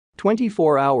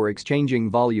24-hour exchanging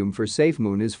volume for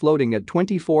Safemoon is floating at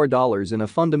 $24 in a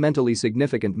fundamentally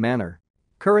significant manner.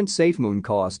 Current Safemoon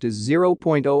cost is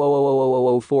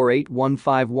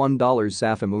 $0.000004815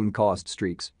 Safemoon cost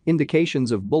streaks,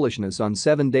 indications of bullishness on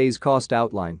 7 days cost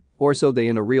outline, or so they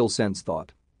in a real sense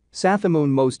thought. Safemoon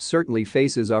most certainly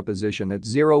faces opposition at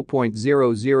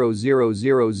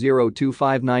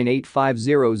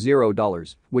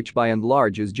 $0.00000259850, which by and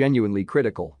large is genuinely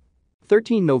critical.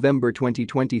 13 November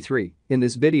 2023, in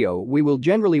this video we will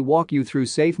generally walk you through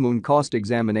Safemoon cost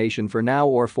examination for now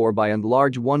or for by and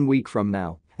large 1 week from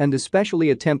now, and especially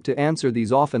attempt to answer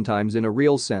these oftentimes in a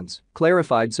real sense,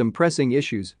 clarified some pressing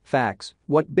issues, facts,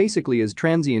 what basically is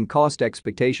transient cost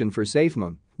expectation for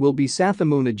Safemoon, will be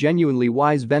Safemoon a genuinely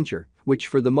wise venture, which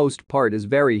for the most part is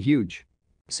very huge.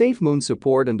 Safemoon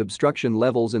support and obstruction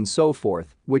levels and so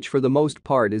forth, which for the most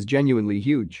part is genuinely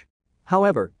huge.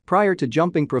 However, prior to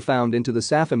jumping profound into the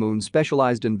Safemoon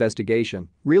specialized investigation,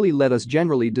 really let us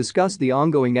generally discuss the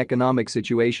ongoing economic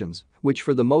situations, which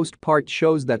for the most part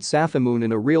shows that Safemoon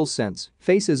in a real sense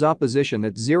faces opposition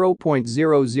at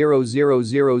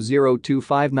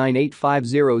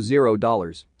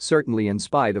 $0.00000259850, certainly in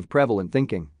spite of prevalent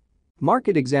thinking.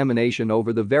 Market examination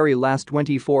over the very last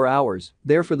 24 hours,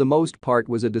 there for the most part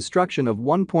was a destruction of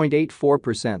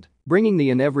 1.84%, bringing the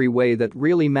in every way that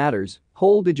really matters,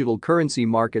 whole digital currency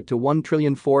market to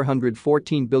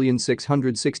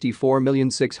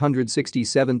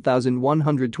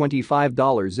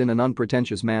 $1,414,664,667,125 in an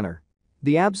unpretentious manner.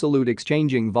 The absolute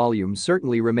exchanging volume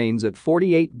certainly remains at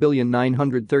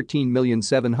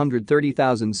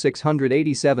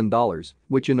 $48,913,730,687,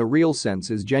 which in a real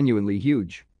sense is genuinely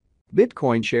huge.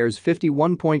 Bitcoin shares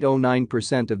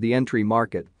 51.09% of the entry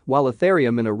market, while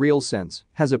Ethereum in a real sense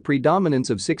has a predominance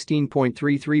of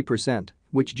 16.33%,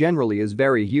 which generally is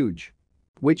very huge.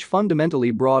 Which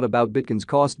fundamentally brought about Bitcoin's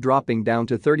cost dropping down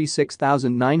to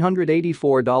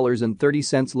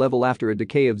 $36,984.30 level after a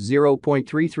decay of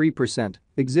 0.33%,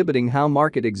 exhibiting how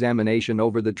market examination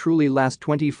over the truly last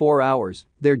 24 hours,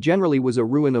 there generally was a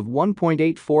ruin of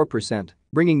 1.84%.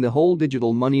 Bringing the whole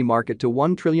digital money market to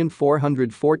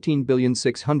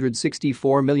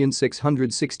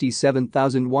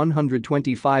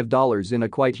 $1,414,664,667,125 in a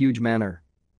quite huge manner.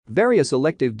 Various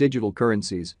elective digital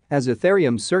currencies, as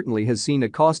Ethereum certainly has seen a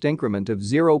cost increment of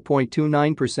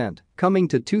 0.29%, coming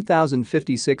to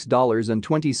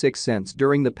 $2,056.26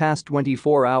 during the past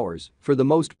 24 hours, for the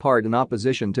most part in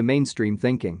opposition to mainstream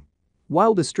thinking.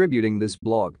 While distributing this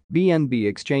blog, BNB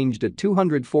exchanged at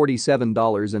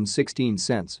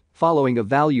 $247.16, following a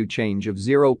value change of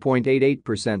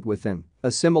 0.88% within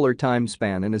a similar time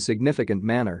span in a significant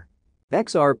manner.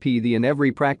 XRP, the in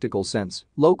every practical sense,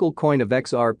 local coin of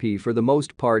XRP for the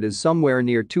most part is somewhere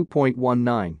near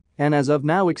 2.19, and as of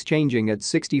now exchanging at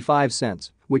 65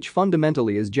 cents, which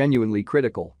fundamentally is genuinely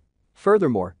critical.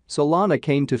 Furthermore, Solana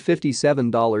came to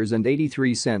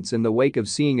 $57.83 in the wake of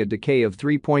seeing a decay of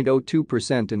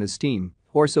 3.02% in esteem,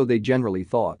 or so they generally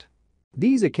thought.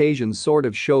 These occasions sort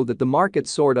of show that the market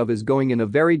sort of is going in a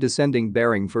very descending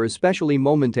bearing for especially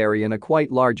momentary in a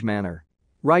quite large manner.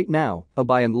 Right now, a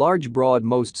by and large broad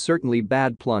most certainly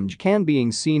bad plunge can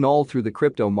being seen all through the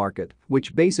crypto market,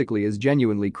 which basically is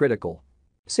genuinely critical.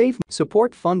 Safe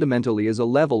support fundamentally is a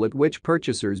level at which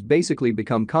purchasers basically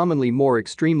become commonly more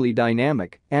extremely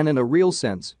dynamic and in a real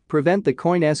sense, prevent the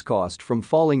coin's cost from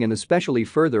falling and especially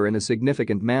further in a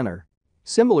significant manner.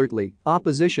 Similarly,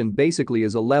 opposition basically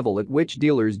is a level at which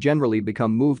dealers generally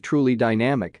become move truly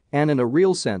dynamic and in a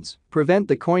real sense, prevent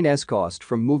the coin's cost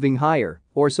from moving higher,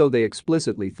 or so they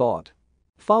explicitly thought.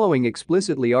 Following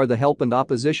explicitly are the help and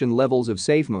opposition levels of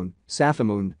Safemoon,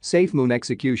 Safemoon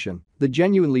execution. The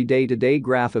genuinely day-to-day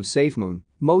graph of Safemoon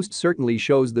most certainly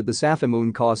shows that the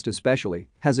Safemoon cost especially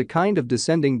has a kind of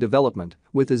descending development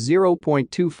with a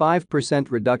 0.25%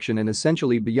 reduction in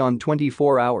essentially beyond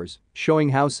 24 hours, showing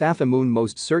how Safemoon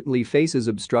most certainly faces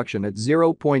obstruction at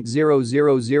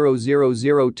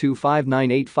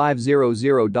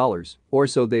 $0.00000259850, or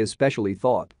so they especially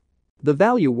thought. The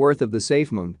value worth of the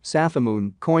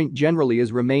Safemoon coin generally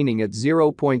is remaining at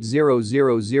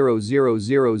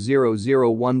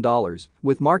 $0.000000001,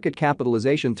 with market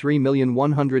capitalization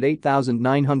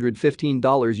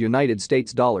 $3,108,915 United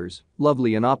States dollars,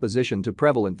 lovely in opposition to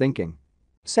prevalent thinking.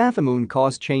 Safemoon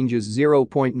cost changes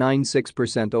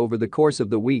 0.96% over the course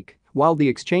of the week, while the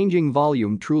exchanging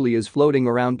volume truly is floating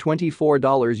around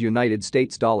 $24 United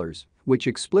States dollars, which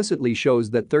explicitly shows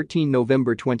that 13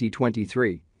 November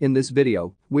 2023. In this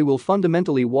video, we will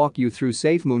fundamentally walk you through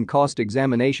Safemoon cost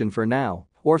examination for now,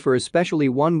 or for especially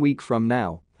 1 week from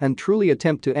now, and truly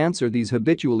attempt to answer these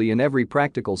habitually in every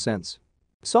practical sense.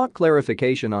 Sought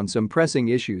clarification on some pressing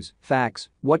issues, facts,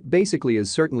 what basically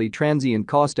is certainly transient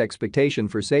cost expectation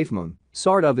for Safemoon,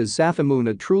 sort of is Safemoon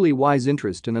a truly wise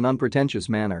interest in an unpretentious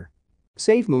manner.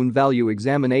 Safemoon Value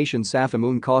Examination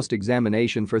Safemoon Cost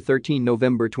Examination for 13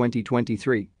 November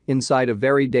 2023, inside a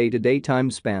very day-to-day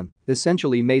time span,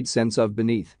 essentially made sense of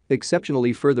beneath,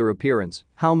 exceptionally further appearance,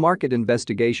 how market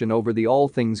investigation over the all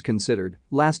things considered,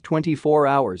 last 24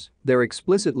 hours, there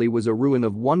explicitly was a ruin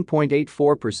of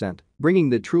 1.84%, bringing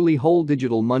the truly whole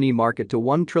digital money market to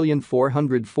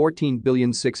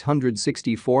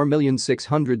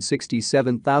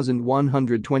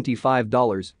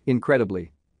 $1,414,664,667,125,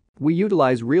 incredibly. We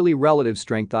utilize really relative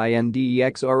strength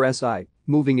index RSI,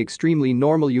 moving extremely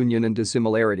normal union and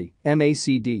dissimilarity,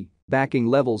 MACD, backing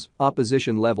levels,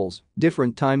 opposition levels,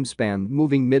 different time span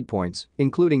moving midpoints,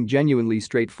 including genuinely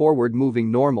straightforward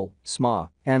moving normal, SMA,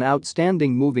 and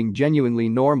outstanding moving genuinely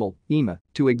normal, EMA,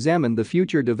 to examine the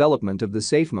future development of the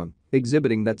Safemoon,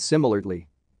 exhibiting that similarly.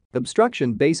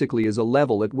 Obstruction basically is a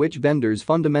level at which vendors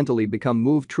fundamentally become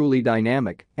move truly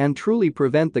dynamic and truly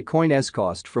prevent the coin's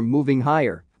cost from moving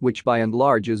higher, which by and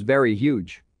large is very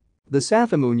huge. The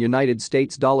Safemoon United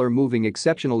States dollar moving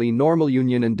exceptionally normal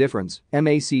union and difference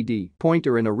 (MACD)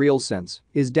 pointer in a real sense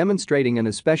is demonstrating an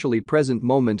especially present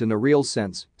moment in a real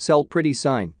sense, sell pretty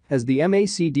sign, as the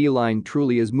MACD line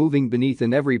truly is moving beneath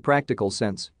in every practical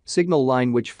sense, signal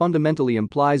line which fundamentally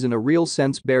implies in a real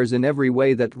sense bears in every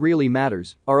way that really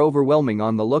matters are overwhelming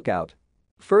on the lookout.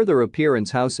 Further appearance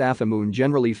how Safemoon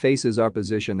generally faces our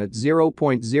position at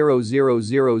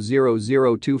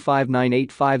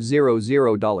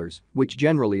 $0.000002598500, which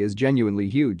generally is genuinely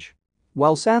huge.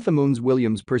 While Safemoon's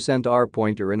Williams % R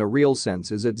pointer in a real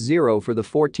sense is at 0 for the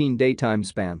 14-day time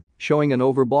span, showing an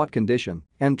overbought condition,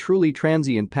 and truly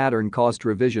transient pattern cost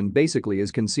revision basically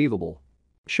is conceivable.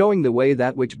 Showing the way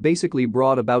that which basically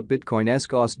brought about Bitcoin's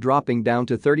cost dropping down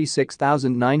to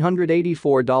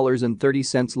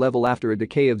 $36,984.30 level after a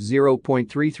decay of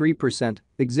 0.33%,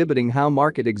 exhibiting how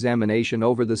market examination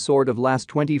over the sort of last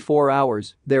 24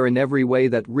 hours, there in every way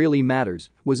that really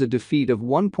matters, was a defeat of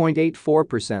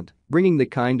 1.84%, bringing the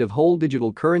kind of whole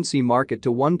digital currency market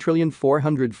to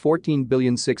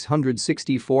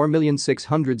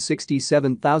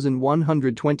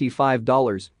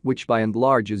 $1,414,664,667,125, which by and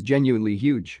large is genuinely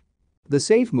huge. The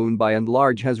Safemoon by and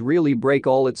large has really break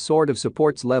all its sort of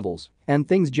supports levels, and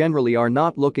things generally are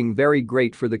not looking very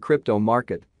great for the crypto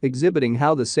market, exhibiting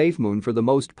how the Safemoon for the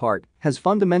most part has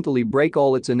fundamentally break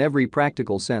all its in every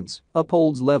practical sense,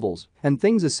 upholds levels, and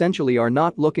things essentially are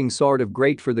not looking sort of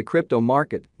great for the crypto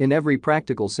market in every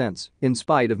practical sense, in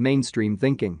spite of mainstream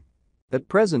thinking. At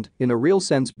present, in a real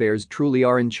sense bears truly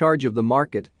are in charge of the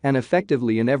market and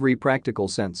effectively in every practical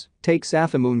sense, take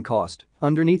Safemoon cost,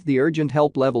 underneath the urgent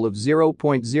help level of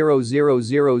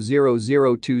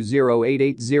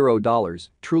 $0.0000020880,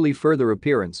 truly further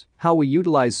appearance, how we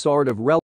utilize sort of